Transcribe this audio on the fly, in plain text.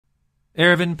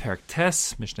Eruvin, Perek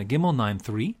Tes, Mishnah Gimel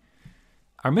 9.3.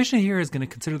 Our Mishnah here is going to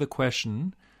consider the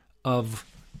question of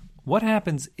what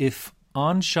happens if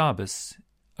on Shabbos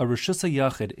a Rishus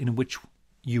HaYachid in which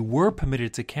you were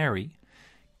permitted to carry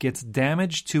gets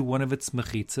damaged to one of its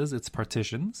mechitzas, its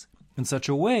partitions, in such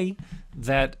a way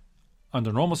that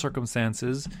under normal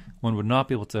circumstances one would not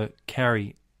be able to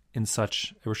carry in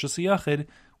such a Rishus HaYachid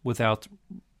without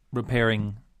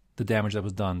repairing the damage that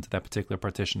was done to that particular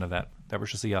partition of that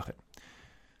Rishus HaYachid.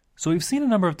 So we've seen a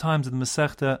number of times in the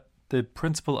Masechta the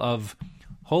principle of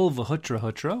hol v'hutra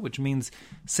hutra, which means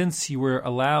since you were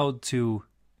allowed to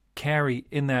carry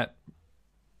in that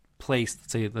place,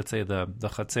 let's say the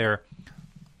chatzer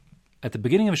at the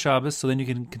beginning of Shabbos, so then you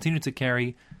can continue to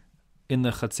carry in the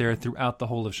chatzer throughout the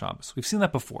whole of Shabbos. We've seen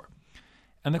that before.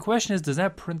 And the question is, does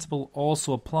that principle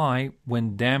also apply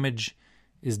when damage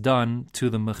is done to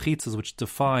the mechitzas which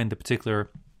define the particular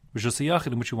Rishus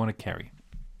HaYachid in which you want to carry?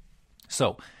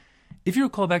 So, if you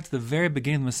recall back to the very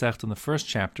beginning of the Masechta in the first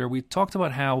chapter, we talked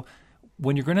about how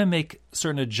when you're going to make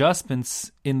certain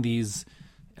adjustments in these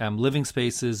living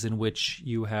spaces in which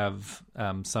you have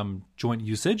some joint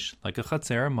usage, like a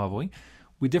chatzer, mavoi,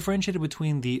 we differentiated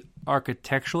between the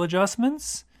architectural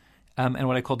adjustments and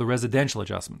what I call the residential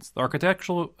adjustments. The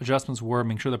architectural adjustments were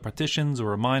making sure the partitions or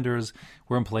reminders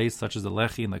were in place, such as the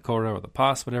lechi and the korah or the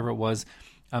pas, whatever it was,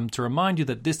 to remind you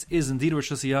that this is indeed a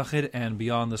Rishus HaYachid, and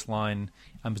beyond this line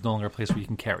is no longer a place where you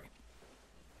can carry.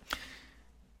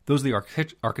 Those are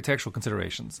the architectural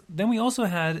considerations. Then we also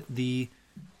had the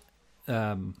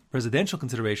residential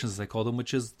considerations, as I call them,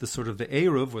 which is the sort of the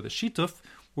Eruv or the Shituf,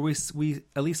 where we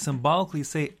at least symbolically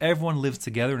say everyone lives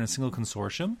together in a single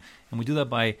consortium, and we do that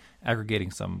by aggregating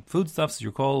some foodstuffs, as you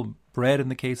recall, bread in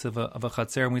the case of a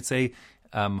chatzer, and we'd say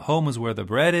home is where the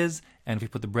bread is, and if we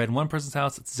put the bread in one person's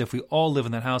house, it's as if we all live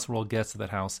in that house, we're all guests of that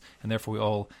house, and therefore we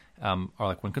all are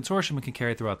like one consortium and can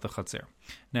carry throughout the chatzer.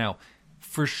 Now,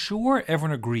 for sure,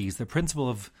 everyone agrees the principle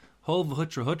of hol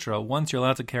v'hutra hutra, once you're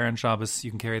allowed to carry on Shabbos,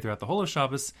 you can carry throughout the whole of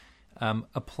Shabbos,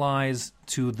 applies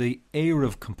to the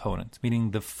Eruv component,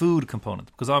 meaning the food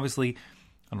component. Because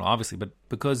but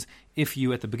because if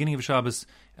you, at the beginning of Shabbos,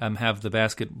 have the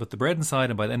basket with the bread inside,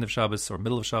 and by the end of Shabbos or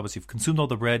middle of Shabbos, you've consumed all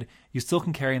the bread, you still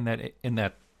can carry in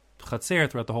that chatzer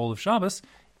throughout the whole of Shabbos,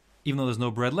 even though there's no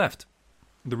bread left.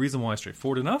 The reason why is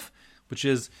straightforward enough, which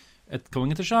is, going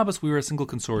into Shabbos, we were a single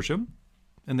consortium,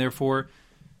 and therefore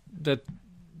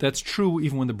that's true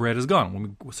even when the bread is gone.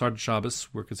 When we started Shabbos,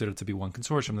 we're considered to be one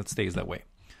consortium that stays that way.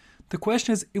 The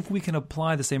question is if we can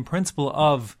apply the same principle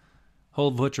of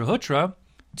hol v'hutra hutra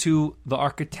to the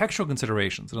architectural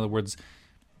considerations. In other words,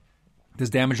 there's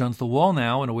damage onto the wall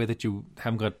now in a way that you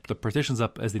haven't got the partitions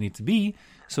up as they need to be.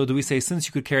 So do we say, since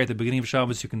you could carry at the beginning of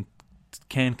Shabbos, you can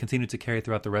continue to carry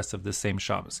throughout the rest of the same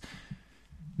Shabbos?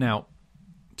 Now,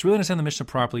 to really understand the Mishnah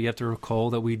properly, you have to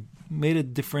recall that we made a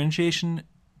differentiation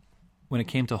when it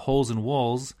came to holes in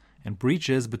walls and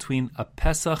breaches between a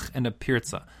Pesach and a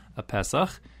Pirza. A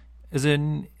Pesach is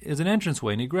an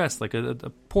entranceway, an egress, like a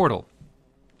portal.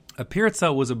 A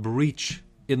Pirza was a breach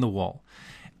in the wall.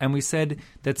 And we said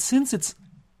that since it's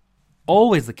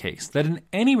always the case that in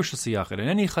any Rishus HaYachid, in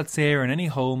any chatzer, in any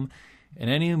home, in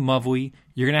any mavui,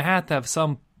 you're going to have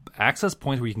some access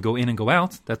point where you can go in and go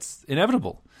out. That's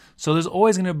inevitable. So there's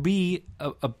always going to be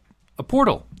a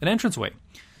portal, an entranceway.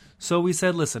 So we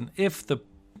said, listen, if the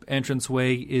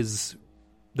entranceway is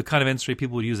the kind of entranceway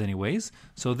people would use anyways,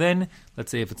 so then,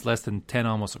 let's say if it's less than 10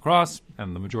 amos across,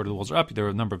 and the majority of the walls are up, there are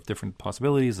a number of different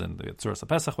possibilities, and the Tzuras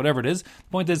HaPesach, whatever it is.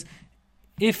 The point is,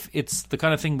 if it's the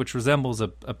kind of thing which resembles a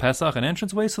Pesach, an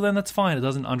entranceway, so then that's fine. It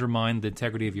doesn't undermine the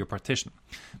integrity of your partition.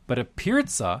 But a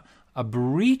Pirza, a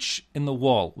breach in the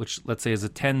wall, which let's say is a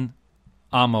 10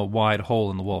 amma wide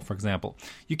hole in the wall, for example,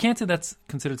 you can't say that's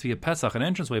considered to be a Pesach, an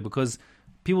entranceway, because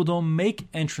people don't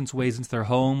make entranceways into their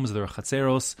homes, their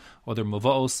chatzeros, or their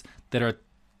mavaos that are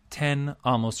 10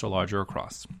 amos or larger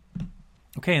across.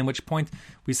 Okay, in which point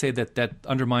we say that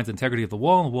undermines the integrity of the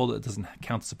wall. The wall that doesn't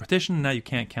count as a partition. Now you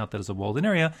can't count that as a walled-in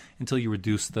area until you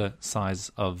reduce the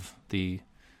size of the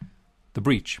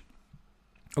breach.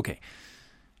 Okay.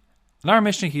 In our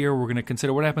Mishnah here, we're going to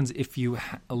consider what happens if you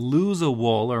lose a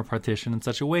wall or a partition in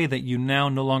such a way that you now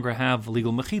no longer have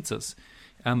legal mechitzas.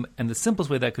 And the simplest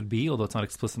way that could be, although it's not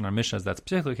explicit in our Mishnah as that's a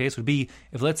particular case, would be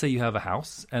if, let's say, you have a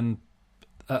house and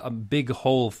a big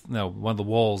hole, one of the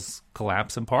walls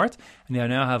collapse in part, and you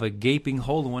now have a gaping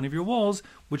hole in one of your walls,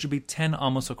 which would be 10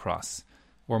 amos across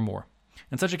or more.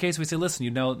 In such a case, we say, listen,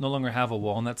 you no longer have a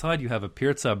wall on that side, you have a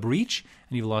pirza, a breach,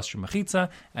 and you've lost your mechitza,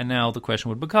 and now the question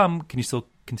would become, can you still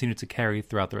continue to carry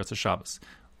throughout the rest of Shabbos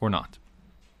or not?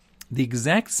 The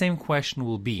exact same question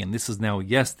will be, and this is now,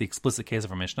 yes, the explicit case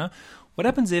of our Mishnah, what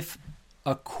happens if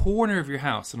a corner of your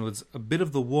house, in other words, a bit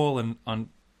of the wall on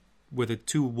where the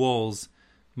two walls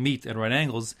meet at right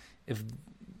angles, if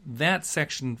that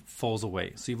section falls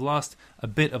away. So you've lost a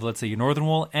bit of, let's say, your northern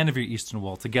wall and of your eastern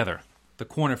wall together. The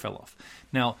corner fell off.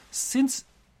 Now, since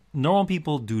normal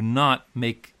people do not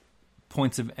make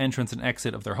points of entrance and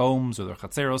exit of their homes or their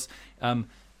chatzeros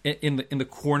in the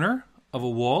corner of a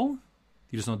wall,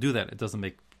 you just don't do that. It doesn't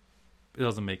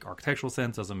make architectural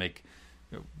sense.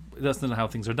 That's not how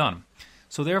things are done.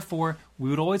 So therefore, we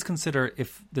would always consider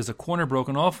if there's a corner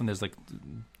broken off and there's like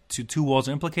two walls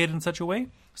are implicated in such a way.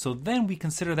 So then we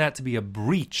consider that to be a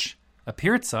breach, a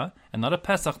pirza, and not a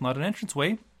pesach, not an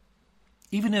entranceway,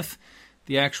 even if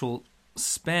the actual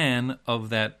span of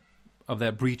that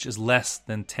breach is less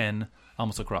than 10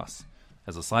 amos across.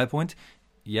 As a side point,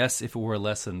 yes, if it were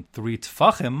less than 3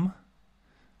 tefachim,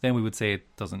 then we would say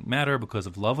it doesn't matter because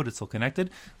of lavud, it's still connected.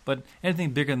 But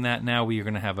anything bigger than that, now we are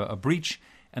going to have a breach.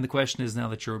 And the question is, now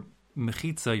that your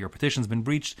mechitza, your petition's been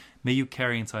breached, may you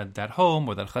carry inside that home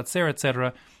or that chatzer,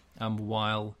 etc.,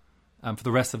 while for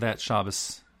the rest of that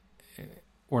Shabbos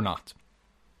or not.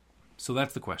 So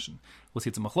that's the question. We'll see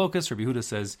it's a machlokas. Rabbi Yehuda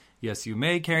says, yes, you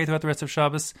may carry throughout the rest of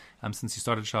Shabbos, since you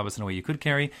started Shabbos in a way you could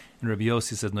carry. And Rabbi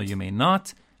Yossi says, no, you may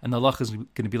not. And the halach is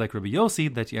going to be like Rabbi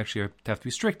Yossi, that you actually have to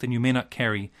be strict, and you may not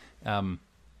carry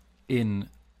in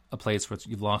a place where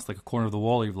you've lost like a corner of the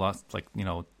wall, or you've lost 10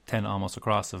 amos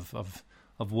across of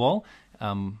wall,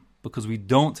 because we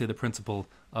don't say the principle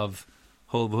of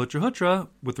hol v'hutra hutra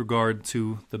with regard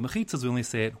to the mechitzas. We only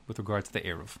say it with regard to the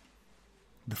eruv,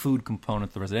 the food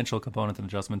component, the residential component and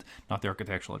adjustment, not the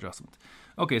architectural adjustment.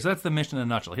 Okay, so that's the Mishnah in a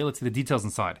nutshell. Here, let's see the details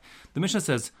inside. The Mishnah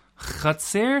says,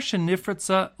 Chatzer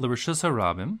shenifratza l'rishus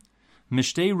harabim,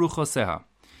 mishtei ruchoseha.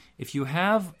 If you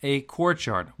have a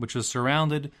courtyard which is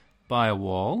surrounded by a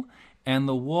wall, and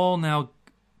the wall now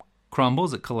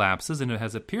crumbles, it collapses, and it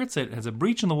has a pirza, it has a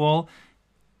breach in the wall,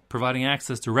 providing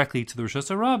access directly to the rishus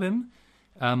harabim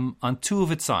on two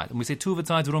of its sides. When we say two of its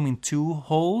sides, we don't mean two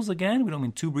holes again. We don't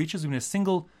mean two breaches. We mean a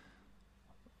single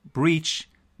breach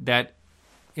that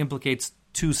implicates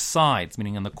two sides,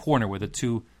 meaning on the corner where the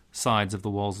two sides of the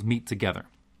walls meet together.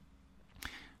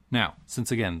 Now, since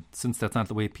that's not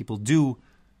the way people do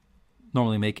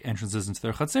normally make entrances into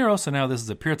their chatzero, so now this is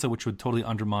a pirza which would totally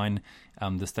undermine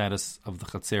the status of the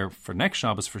chatzer for next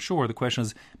Shabbos for sure. The question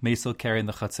is, may still carry in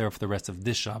the chatzer for the rest of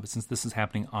this Shabbos, since this is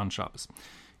happening on Shabbos.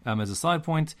 As a side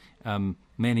point,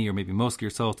 many or maybe most of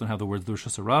yourselves don't have the words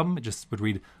Rishus Harabim. It just would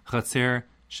read Chatzer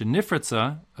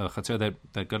Shenifratza, a Chatzer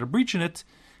that got a breach in it,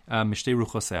 Mishtei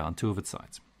Ruchoseh, on two of its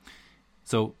sides.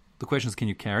 So the question is, can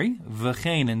you carry?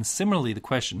 V'chein, and similarly the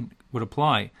question would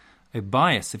apply a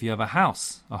bias if you have a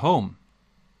house, a home,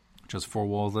 which has four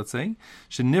walls, let's say,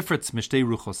 Shenifratz Mishtei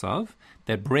Ruchosav,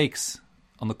 that breaks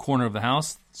on the corner of the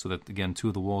house, so that, again, two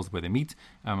of the walls where they meet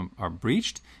are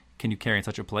breached. Can you carry in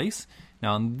such a place?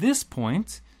 Now, on this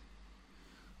point,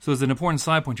 so there's an important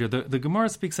side point here. The Gemara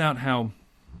speaks out how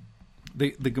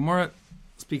the Gemara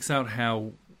speaks out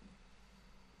how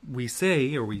we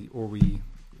say, or we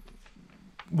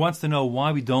wants to know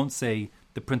why we don't say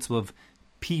the principle of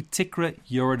pi tikra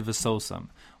yored v'sosam.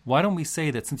 Why don't we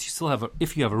say that since you still have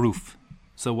if you have a roof?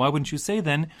 So why wouldn't you say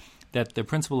then that the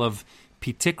principle of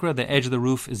pi tikra, the edge of the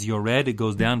roof, is yored, it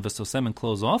goes down v'sosam and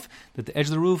close off, that the edge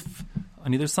of the roof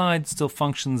on either side still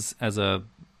functions as a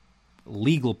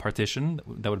legal partition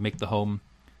that would make the home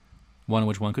one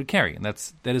which one could carry. And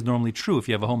that is normally true. If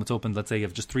you have a home that's open, let's say you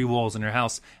have just three walls in your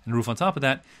house and a roof on top of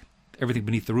that, everything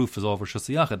beneath the roof is all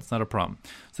rishus yachad. It's not a problem.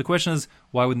 So the question is,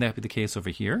 why wouldn't that be the case over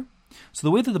here? So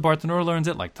the way that the Bartanura learns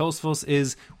it, like Tosfos,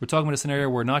 is we're talking about a scenario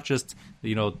where not just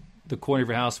the corner of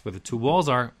your house where the two walls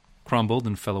are crumbled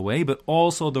and fell away, but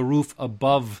also the roof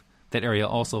above that area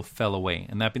also fell away.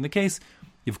 And that being the case,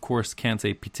 you of course can't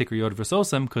say pitikr yod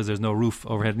v'sosam because there's no roof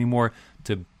overhead anymore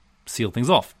to seal things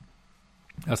off.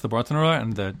 That's the Bartanura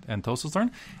and Tosfos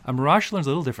learn. Rashi learns a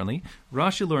little differently.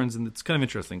 Rashi learns, and it's kind of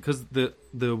interesting because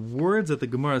the words that the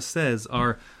Gemara says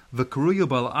are v'karuyu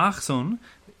bal achson.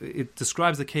 It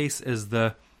describes the case as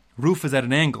the roof is at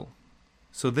an angle.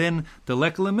 So then the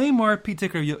lekala meimar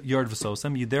pitikr yard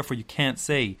v'sosam. Therefore you can't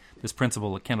say this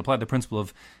principle. It can't apply the principle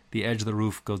of the edge of the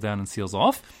roof goes down and seals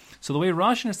off. So the way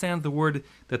Rashi understands the word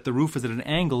that the roof is at an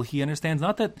angle, he understands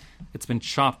not that it's been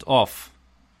chopped off.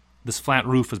 This flat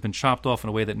roof has been chopped off in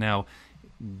a way that now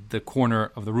the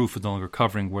corner of the roof is no longer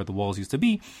covering where the walls used to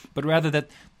be, but rather that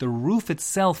the roof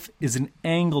itself is an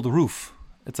angled roof.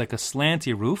 It's like a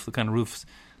slanty roof, the kind of roofs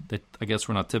that I guess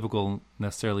were not typical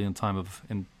necessarily in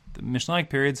the Mishnaic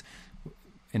periods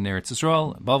in Eretz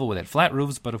Yisrael, Bavel, with that flat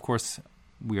roofs, but of course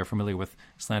we are familiar with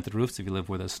slanted roofs if you live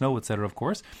where there's snow, etc., of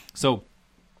course. So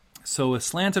a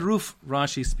slanted roof,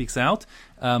 Rashi speaks out,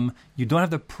 you don't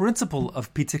have the principle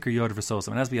of pitikr yod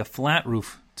v'sosim. It has to be a flat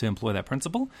roof to employ that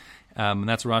principle. And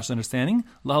that's Rashi's understanding.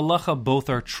 La halacha, both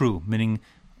are true, meaning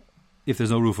if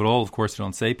there's no roof at all, of course, you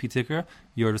don't say pitikr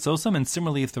yod v'sosim. And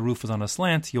similarly, if the roof is on a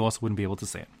slant, you also wouldn't be able to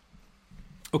say it.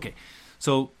 Okay,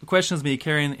 so the question is, may you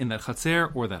carry in that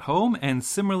chatzer or that home? And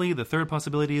similarly, the third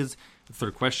possibility is, the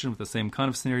third question with the same kind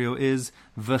of scenario is,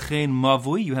 v'chein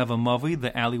mavui, you have a mavui,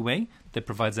 the alleyway, that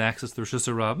provides access to Rishus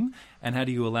HaRabim. And how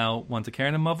do you allow one to carry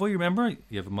in a mavui? Remember,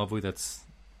 you have a mavui that's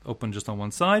open just on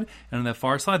one side, and on that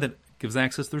far side that gives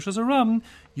access to Rishus HaRabim,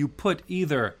 you put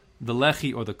either the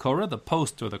lechi or the korah, the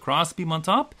post or the crossbeam on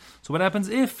top. So what happens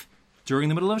if, during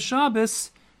the middle of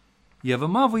Shabbos, you have a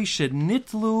mavui shed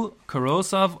nitlu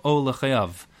karosav o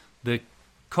lechayav. The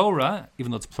korah,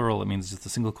 even though it's plural, it means just a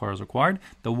single korah is required.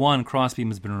 The one crossbeam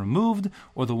has been removed,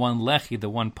 or the one lechi, the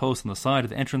one post on the side of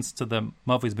the entrance to the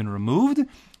mavui has been removed.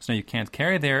 So now you can't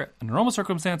carry there. In normal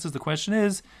circumstances, the question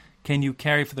is, can you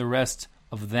carry for the rest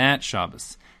of that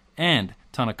Shabbos? And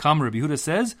Tanakam Rabbi Yehuda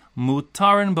says,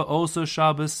 mutarin ba'oso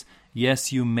Shabbos.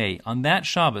 Yes, you may. On that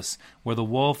Shabbos, where the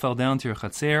wall fell down to your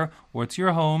chatzer, or to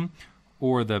your home,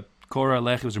 or the korah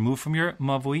lechi was removed from your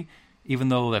mavui, even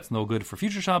though that's no good for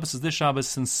future Shabbos, is this Shabbos,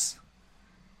 since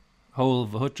whole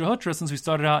v'hutra, since we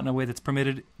started out in a way that's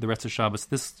permitted, the rest of Shabbos,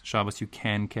 this Shabbos you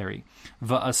can carry.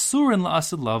 Va'asurin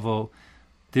la'asid lavo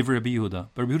divrei Rabbi Yehuda.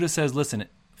 But Rabbi Yehuda says, listen,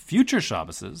 future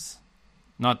Shabboses,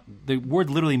 not the word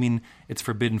literally mean it's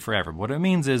forbidden forever. What it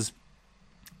means is,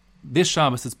 this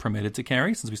Shabbos is permitted to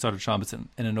carry, since we started Shabbos in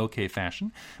an okay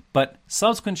fashion. But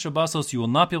subsequent Shabbosos, you will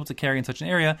not be able to carry in such an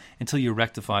area until you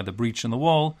rectify the breach in the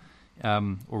wall,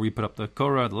 or we put up the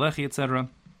korah, the lechi, etc.,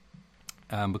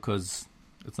 because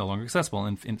it's no longer accessible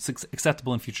and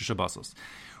acceptable in future Shabbosos.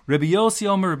 Rabbi Yossi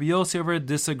over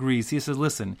disagrees. He says,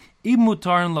 listen, Ibn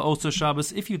Mutarin la'oso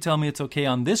Shabbos, if you tell me it's okay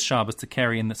on this Shabbos to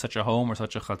carry in such a home or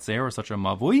such a chatzer or such a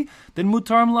mavui, then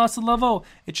Mutarin la'asad lavo.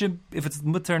 It should, if it's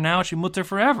mutar now, it should be mutar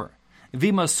forever.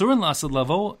 Vima asurin la'asad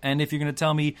lavo, and if you're going to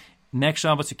tell me next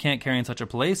Shabbos you can't carry in such a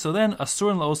place, so then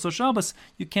asurin la'oso Shabbos,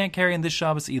 you can't carry in this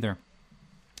Shabbos either.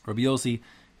 Rabbi Yossi,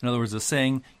 in other words, is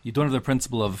saying you don't have the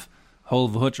principle of hol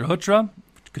v'hutra,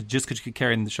 just because you could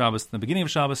carry in the Shabbos in the beginning of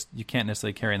Shabbos, you can't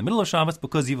necessarily carry in the middle of Shabbos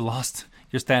because you've lost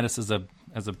your status as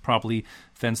a properly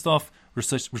fenced off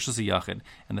Rishus Yachid.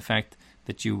 And the fact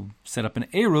that you set up an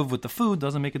Eruv with the food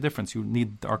doesn't make a difference. You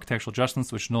need the architectural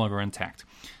adjustments which no longer are intact.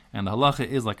 And the halacha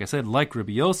is, like I said, like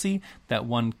Rabbi Yossi, that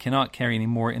one cannot carry any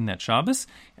more in that Shabbos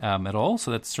at all.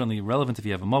 So that's certainly relevant if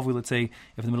you have a mavui. Let's say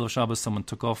if in the middle of Shabbos someone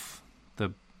took off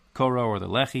the korah or the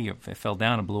lechi, or it fell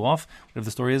down and blew off, whatever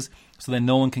the story is, so then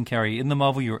no one can carry in the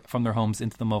mavui or from their homes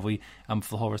into the mavui for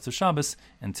the whole rest of Shabbos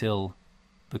until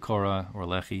the korah or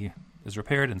lechi is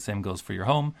repaired, and same goes for your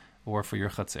home or for your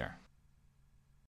chatzer.